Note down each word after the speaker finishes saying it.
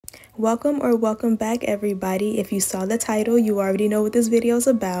Welcome back everybody. If you saw the title, you already know what this video is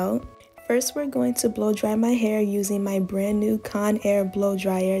about. First, we're going to blow dry my hair using my brand new Conair blow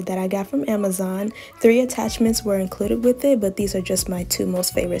dryer that I got from Amazon. 3 attachments were included with it, but these are just my 2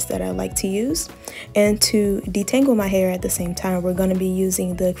 most favorites that I like to use. And to detangle my hair at the same time, we're going to be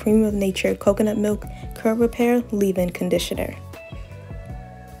using the Cream of Nature Coconut Milk Curl Repair Leave-In Conditioner.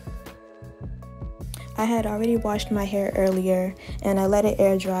 I had already washed my hair earlier and I let it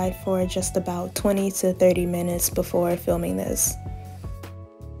air dry for just about 20 to 30 minutes before filming this.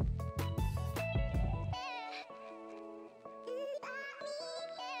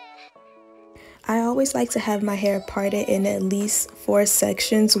 I always like to have my hair parted in at least 4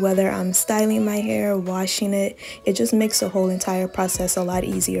 sections, whether I'm styling my hair or washing it. It just makes the whole entire process a lot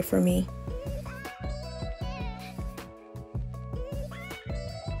easier for me.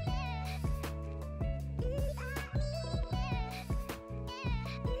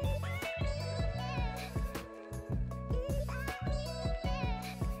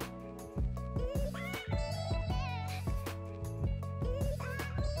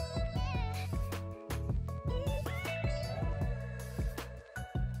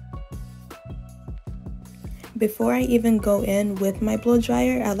 Before I even go in with my blow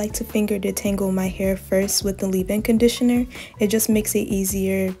dryer, I like to finger detangle my hair first with the leave-in conditioner. It just makes it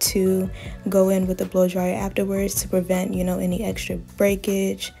easier to go in with the blow dryer afterwards to prevent, any extra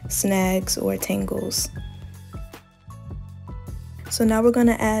breakage, snags, or tangles. So now we're going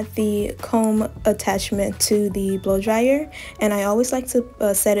to add the comb attachment to the blow dryer, and I always like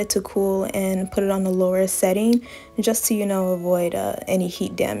to set it to cool and put it on the lower setting just to avoid any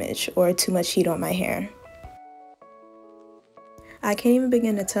heat damage or too much heat on my hair. I can't even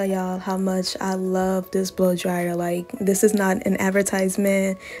begin to tell y'all how much I love this blow dryer. Like, this is not an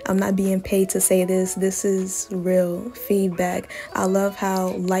advertisement. I'm not being paid to say this. This is real feedback. I love how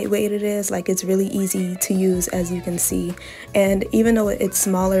lightweight it is. Like, it's really easy to use, as you can see. And even though it's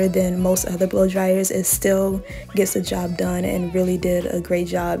smaller than most other blow dryers, it still gets the job done and really did a great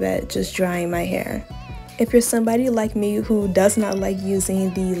job at just drying my hair. If you're somebody like me who does not like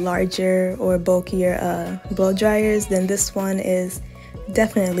using the larger or bulkier blow dryers, then this one is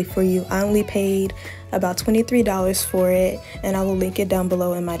definitely for you. I only paid about $23 for it, and I will link it down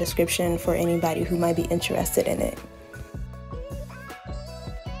below in my description for anybody who might be interested in it.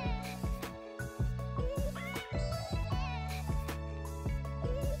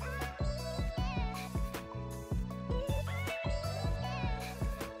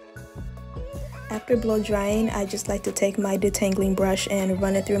 After blow drying, I just like to take my detangling brush and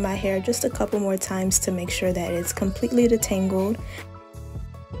run it through my hair just a couple more times to make sure that it's completely detangled.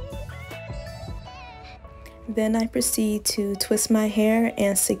 Then I proceed to twist my hair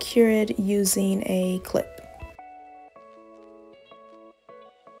and secure it using a clip.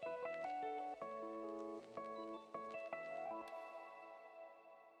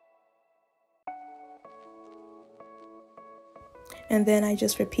 And then I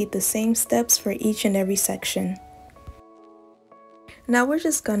just repeat the same steps for each and every section. Now we're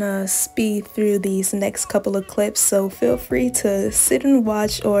just gonna speed through these next couple of clips, so feel free to sit and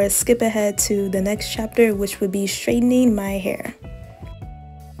watch or skip ahead to the next chapter, which would be straightening my hair.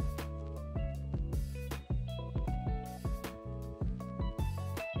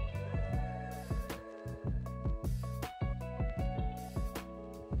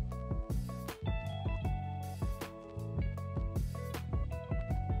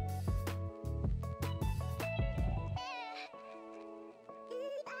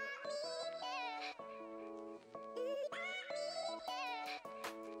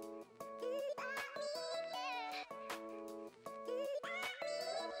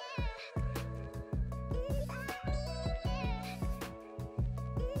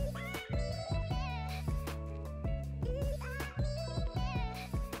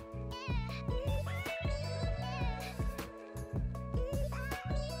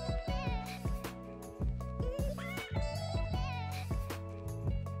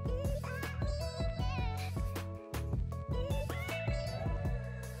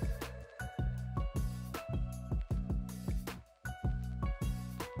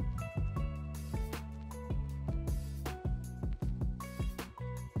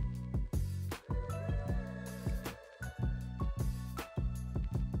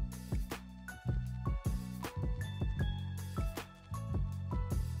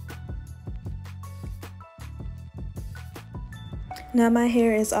 Now my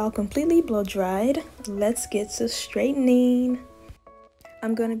hair is all completely blow dried. Let's get to straightening.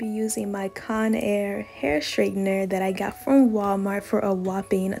 I'm going to be using my Conair hair straightener that I got from Walmart for a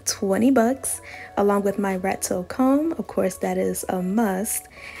whopping 20 bucks, along with my rat tail comb. Of course, that is a must.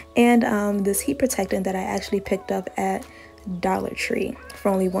 and this heat protectant that I actually picked up at Dollar Tree for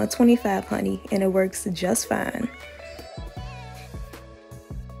only $1.25, honey, and it works just fine.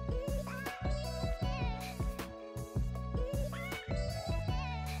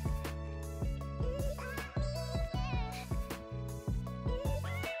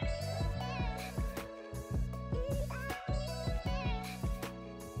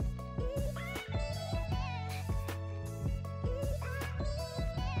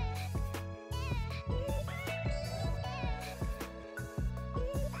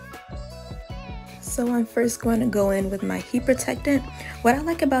 So I'm first going to go in with my heat protectant. What I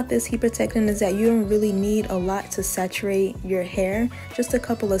like about this heat protectant is that you don't really need a lot to saturate your hair. Just a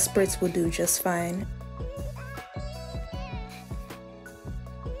couple of spritz will do just fine.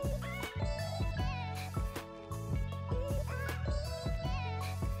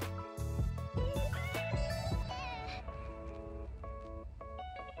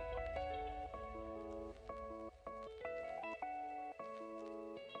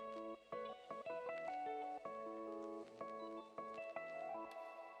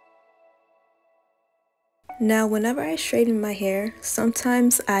 Now, whenever I straighten my hair,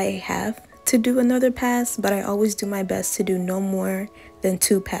 sometimes I have to do another pass, but I always do my best to do no more than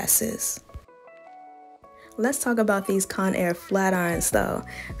 2 passes. Let's talk about these Conair flat irons though.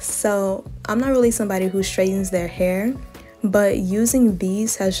 So I'm not really somebody who straightens their hair, but using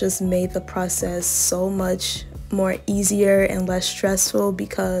these has just made the process so much more easier and less stressful,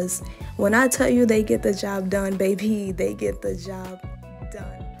 because when I tell you they get the job done, baby, they get the job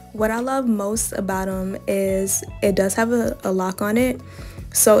done. What I love most about them is it does have a lock on it.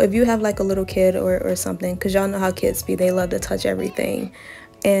 So if you have like a little kid or something, because y'all know how kids be, they love to touch everything,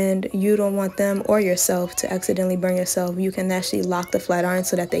 and you don't want them or yourself to accidentally burn yourself, you can actually lock the flat iron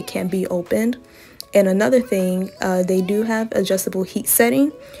so that they can be opened. And another thing, they do have adjustable heat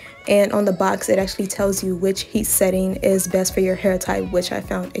setting, and on the box it actually tells you which heat setting is best for your hair type, which I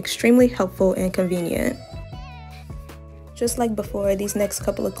found extremely helpful and convenient. Just like before, these next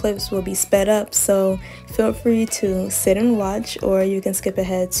couple of clips will be sped up, so feel free to sit and watch, or you can skip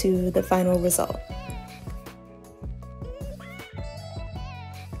ahead to the final result.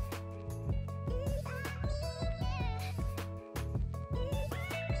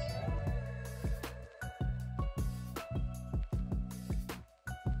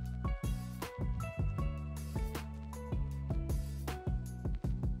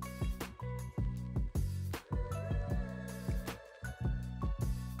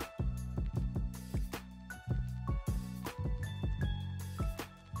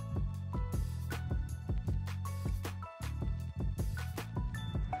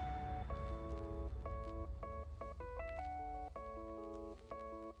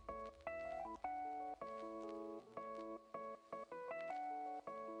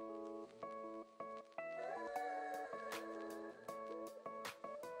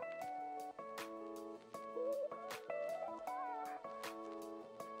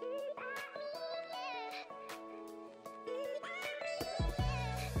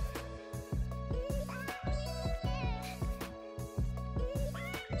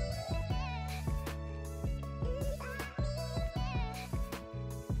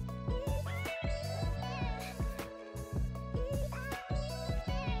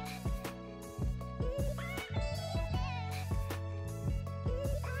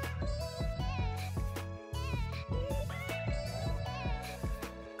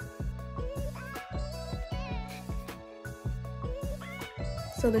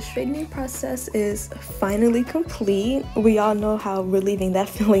 So the straightening process is finally complete. We all know how relieving that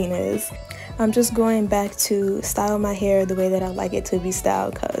feeling is. I'm just going back to style my hair the way that I like it to be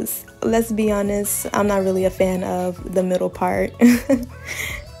styled, because let's be honest, I'm not really a fan of the middle part.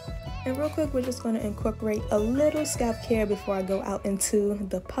 And real quick, we're just going to incorporate a little scalp care before I go out into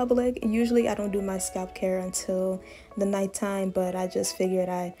the public. Usually I don't do my scalp care until the nighttime, but I just figured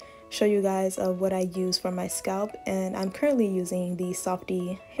I'd show you guys what I use for my scalp. And I'm currently using the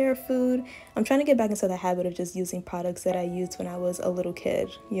Softy hair food. I'm trying to get back into the habit of just using products that I used when I was a little kid,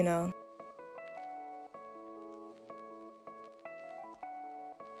 you know.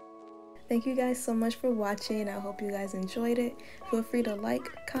 Thank you guys so much for watching. I hope you guys enjoyed it. Feel free to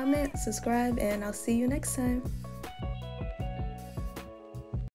like, comment, subscribe, and I'll see you next time.